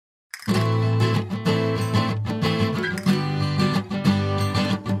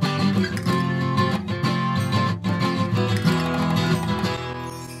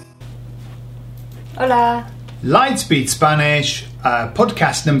Hola. Lightspeed Spanish,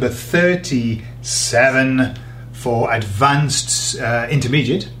 podcast number 37 for advanced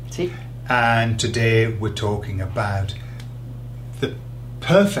intermediate. Sí. And today we're talking about the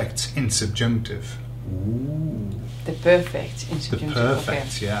perfect in subjunctive. Ooh. The perfect in subjunctive. The perfect,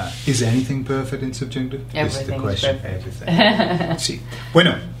 okay. yeah. Is anything perfect in subjunctive? This is the Everything question. is perfect. Everything. Sí.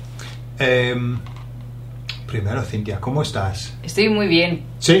 Bueno, primero, Cintia, ¿cómo estás? Estoy muy bien.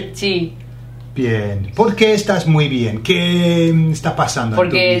 ¿Sí? Sí. Bien. ¿Por qué estás muy bien? ¿Qué está pasando en tu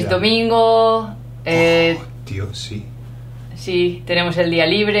Porque vida? es domingo. Dios, sí. Sí, tenemos el día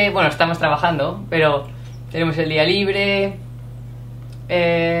libre. Bueno, estamos trabajando, pero tenemos el día libre.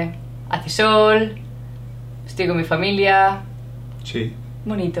 Hace sol. Estoy con mi familia. Sí.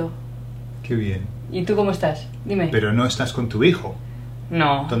 Bonito. Qué bien. ¿Y tú cómo estás? Dime. Pero no estás con tu hijo.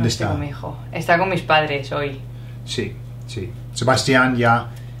 No, ¿Dónde no está? estoy con mi hijo. Está con mis padres hoy. Sí, sí. Sebastián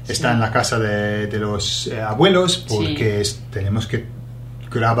ya está Sí. en la casa de los abuelos porque tenemos que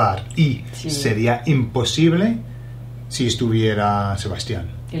grabar y sería imposible si estuviera Sebastián.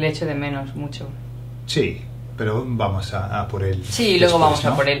 Y le echo de menos mucho. Sí, pero vamos a por él. Sí, luego después, vamos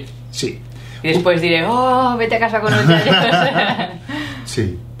 ¿no? a por él. Sí. Y después diré, vete a casa con los yayos.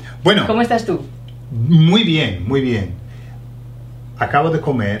 Sí. Bueno. ¿Cómo estás tú? Muy bien, muy bien. Acabo de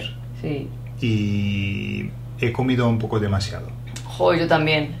comer Sí. y he comido un poco demasiado. Yo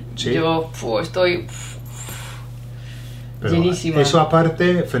también. ¿Sí? Yo estoy Pero llenísima. eso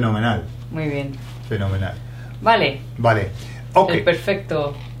aparte, fenomenal. Muy bien. Fenomenal. Vale. Vale. Ok. El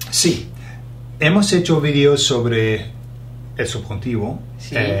perfecto. Sí. Hemos hecho vídeos sobre el subjuntivo.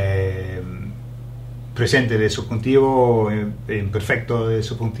 Sí. Presente del subjuntivo, imperfecto del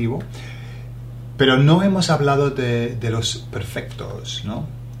subjuntivo. Pero no hemos hablado de los perfectos, ¿no?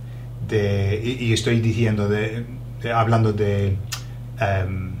 Y estoy diciendo hablando de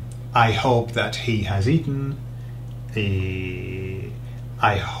I hope that he has eaten.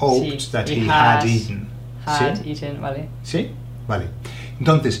 I hoped that he had eaten. Had ¿Sí? eaten, vale. ¿Sí? Vale.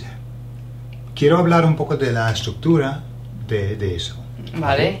 Entonces, quiero hablar un poco de la estructura de eso.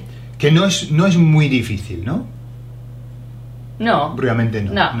 Vale. Que no es muy difícil, ¿no? No. Realmente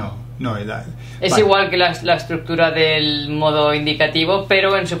no. No. Es vale. igual que la estructura del modo indicativo,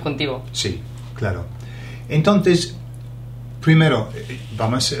 pero en subjuntivo. Sí, claro. Entonces, primero,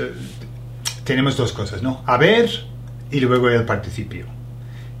 tenemos dos cosas, ¿no? Haber y luego el participio.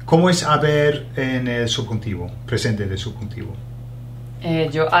 ¿Cómo es haber en el subjuntivo, presente del subjuntivo?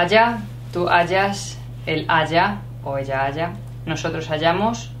 Yo haya, tú hayas, él haya o ella haya, nosotros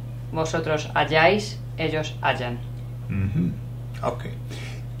hayamos, vosotros hayáis, ellos hayan. Uh-huh. Ok.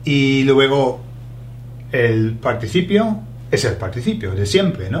 Y luego el participio es el participio de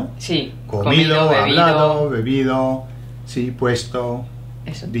siempre, ¿no? Sí. Comido, bebido. hablado, bebido, sí, puesto,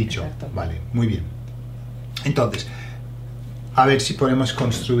 Eso, dicho. exacto. Vale, muy bien. Entonces, a ver si podemos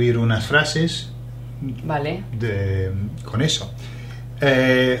construir unas frases Vale. con eso.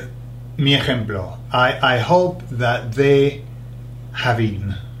 Mi ejemplo. I hope that they have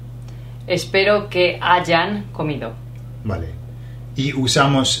eaten. Espero que hayan comido. Vale. Y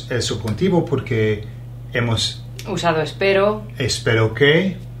usamos el subjuntivo porque hemos Usado espero. espero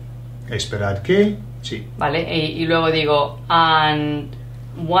que, esperar que, sí. Vale. Y luego digo, and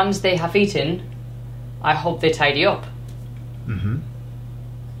once they have eaten, I hope they tidy up. Uh-huh.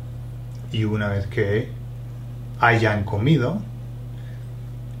 Y una vez que hayan comido,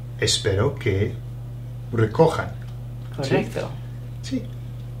 espero que recojan. Correcto. Sí.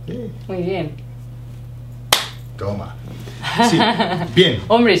 Yeah. Muy bien. Toma. Sí. Bien.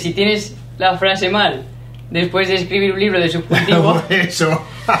 Hombre, si tienes la frase mal después de escribir un libro de subjuntivo, Por eso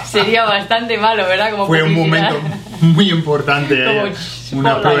sería bastante malo, ¿verdad? Como fue un publicidad. momento muy importante. Como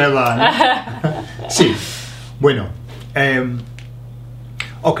Una spotlight. prueba, ¿no? Sí. Bueno.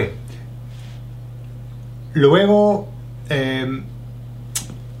 Ok. Luego,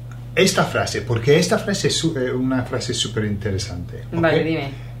 esta frase, porque esta frase es una frase súper interesante. ¿Okay? Vale, dime.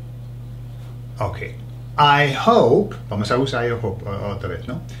 Ok. I hope, vamos a usar I hope otra vez,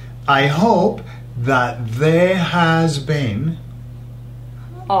 ¿no? I hope that there has been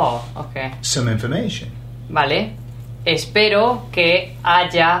Ok. some information. Vale. Espero que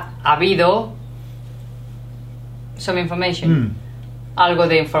haya habido some information. Algo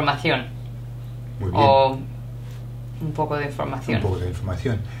de información. Muy bien. O un poco de información. Un poco de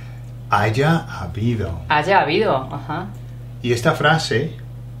información. Haya habido. Haya habido. Ajá. Y esta frase,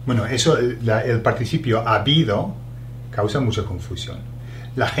 bueno, eso, el participio habido causa mucha confusión.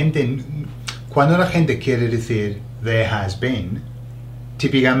 Cuando la gente quiere decir there has been,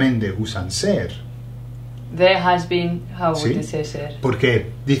 típicamente usan ser. There has been, how would ¿Sí? you say ser? Porque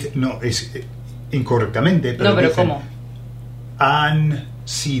dice, no, incorrectamente, pero No, pero dicen, ¿cómo? han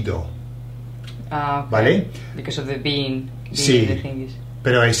sido, Ah, ok. ¿vale? Because of the being Sí. the thing is.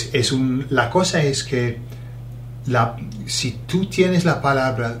 Pero la cosa es que si tú tienes la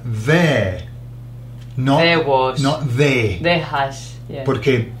palabra there, no There was. no they, There has. Yeah.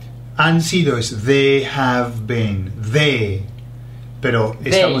 porque han sido es they have been, they, pero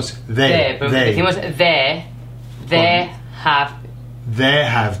estamos There, pero they, decimos there have. there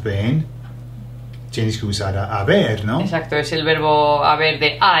have been, tienes que usar haber, ¿no? Exacto, es el verbo haber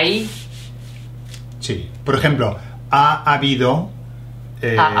de hay. Sí. Por ejemplo, ha habido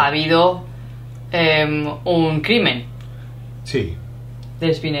Ha habido un crimen. sí,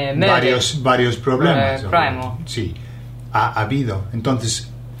 There's been a murder. varios problemas. crime o- Sí, ha habido.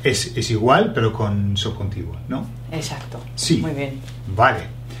 Entonces es igual, pero con subjuntivo, ¿no? Exacto. Sí. Muy bien. Vale.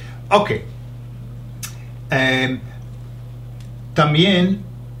 Ok. También,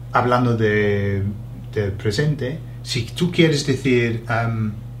 hablando del presente, si tú quieres decir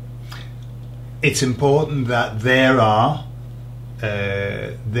it's important that there are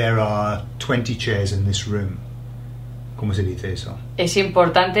 20 chairs in this room. ¿Cómo se dice eso? Es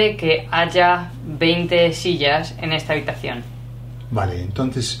importante que haya 20 sillas en esta habitación. Vale,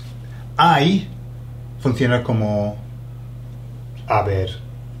 entonces hay funciona como haber,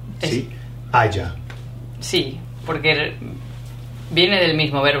 ¿sí? Haya. Sí, porque viene del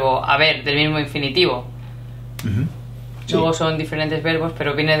mismo verbo haber, del mismo infinitivo. Ujú. Sí. Luego son diferentes verbos,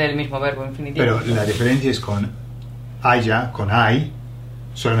 pero viene del mismo verbo infinitivo. Pero la diferencia es con haya, con hay,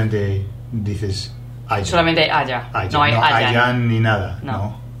 solamente dices haya. Solamente haya. Haya. No hay hayan. hayan ni nada, No.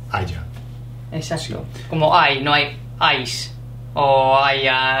 no, haya. Exacto. Como hay, no hay ice. O hay,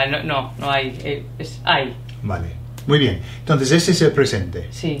 no hay, es hay. Vale, muy bien. Entonces ese es el presente,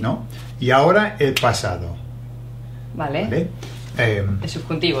 Sí. ¿no? Y ahora el pasado, ¿Vale? ¿vale? De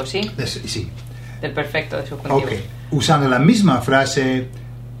subjuntivo, ¿sí? Sí. Del perfecto de subjuntivo. Ok, usando la misma frase,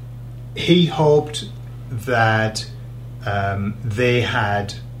 he hoped that they had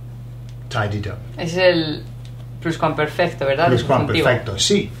tidied up. Es el pluscuamperfecto, ¿verdad? De subjuntivo. Perfecto,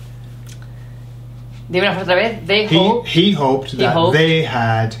 sí. Dime una frase otra vez. They hope. He hoped that hoped. they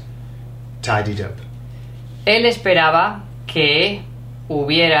had tidied up. Él esperaba que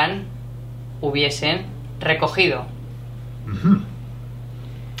hubiesen recogido. Ujú.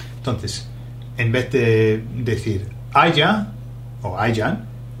 Entonces, en vez de decir haya o hayan,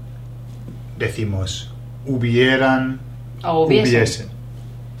 decimos hubieran, O hubiesen.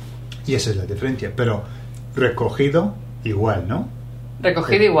 Y esa es la diferencia. Pero recogido, igual, ¿no?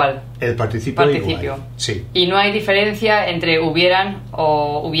 Recogido igual. El participio Participio. igual. Sí. Y no hay diferencia entre hubieran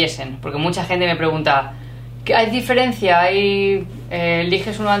o hubiesen. Porque mucha gente me pregunta, ¿qué hay diferencia?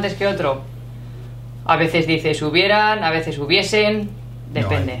 ¿Eliges uno antes que otro? A veces dices hubieran, a veces hubiesen.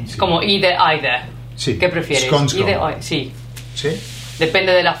 Depende. No, sí. Es como either. Sí. ¿Qué prefieres? Skånska. Either o- sí. ¿Sí?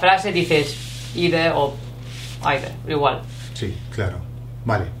 Depende de la frase, dices either o either. Igual. Sí, claro.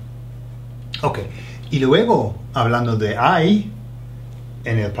 Vale. Ok. Y luego, hablando de I,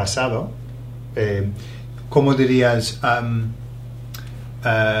 en el pasado, ¿cómo dirías?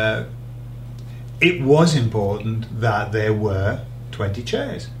 It was important that there were 20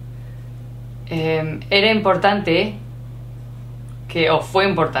 chairs. Era importante fue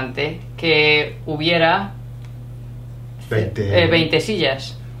importante que hubiera 20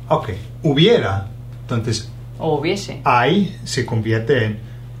 sillas. Ok. Hubiera. Entonces, O hubiese. I se convierte en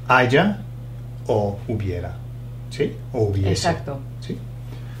haya o hubiera. ¿Sí? O hubiese. Exacto. ¿Sí?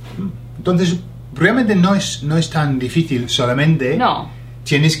 Entonces, realmente no es tan difícil, solamente No.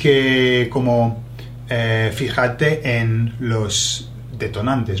 tienes que como fijarte en los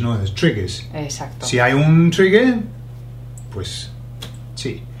detonantes, ¿no? Los triggers. Exacto. Si hay un trigger, pues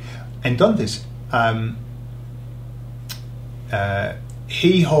sí. Entonces,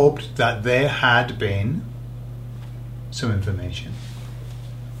 he hoped that there had been some information.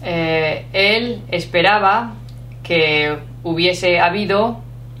 Él esperaba que hubiese habido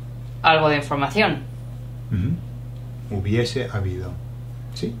algo de información. Ujú. Hubiese habido.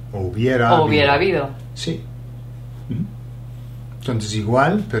 Sí. O hubiera O hubiera habido. Sí. Ujú. Entonces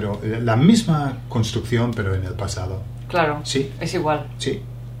igual, pero la misma construcción, pero en el pasado. Claro. Sí. Es igual. Sí.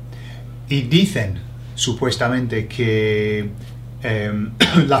 Y dicen supuestamente que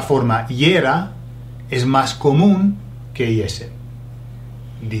la forma hiera es más común que hiese.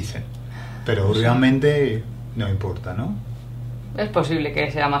 Dicen. Pero realmente no importa, ¿no? Es posible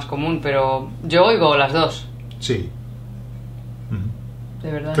que sea más común, pero yo oigo las dos. Sí. Ujú.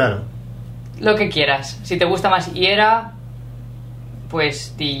 De verdad. Claro. Lo que quieras. Si te gusta más hiera,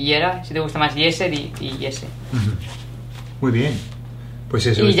 pues di hiera. Si te gusta más yese, di yese. Ujú. Muy bien. Pues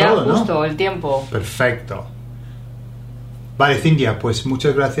eso Y es ya todo, ¿no? justo el tiempo. Perfecto. Vale, Cintia, pues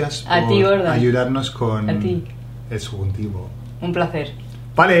muchas gracias A por ti, Gordon. ayudarnos con A ti. el subjuntivo. Un placer.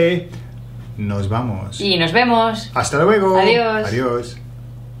 Vale, nos vamos. Y nos vemos. Hasta luego. Adiós. Adiós.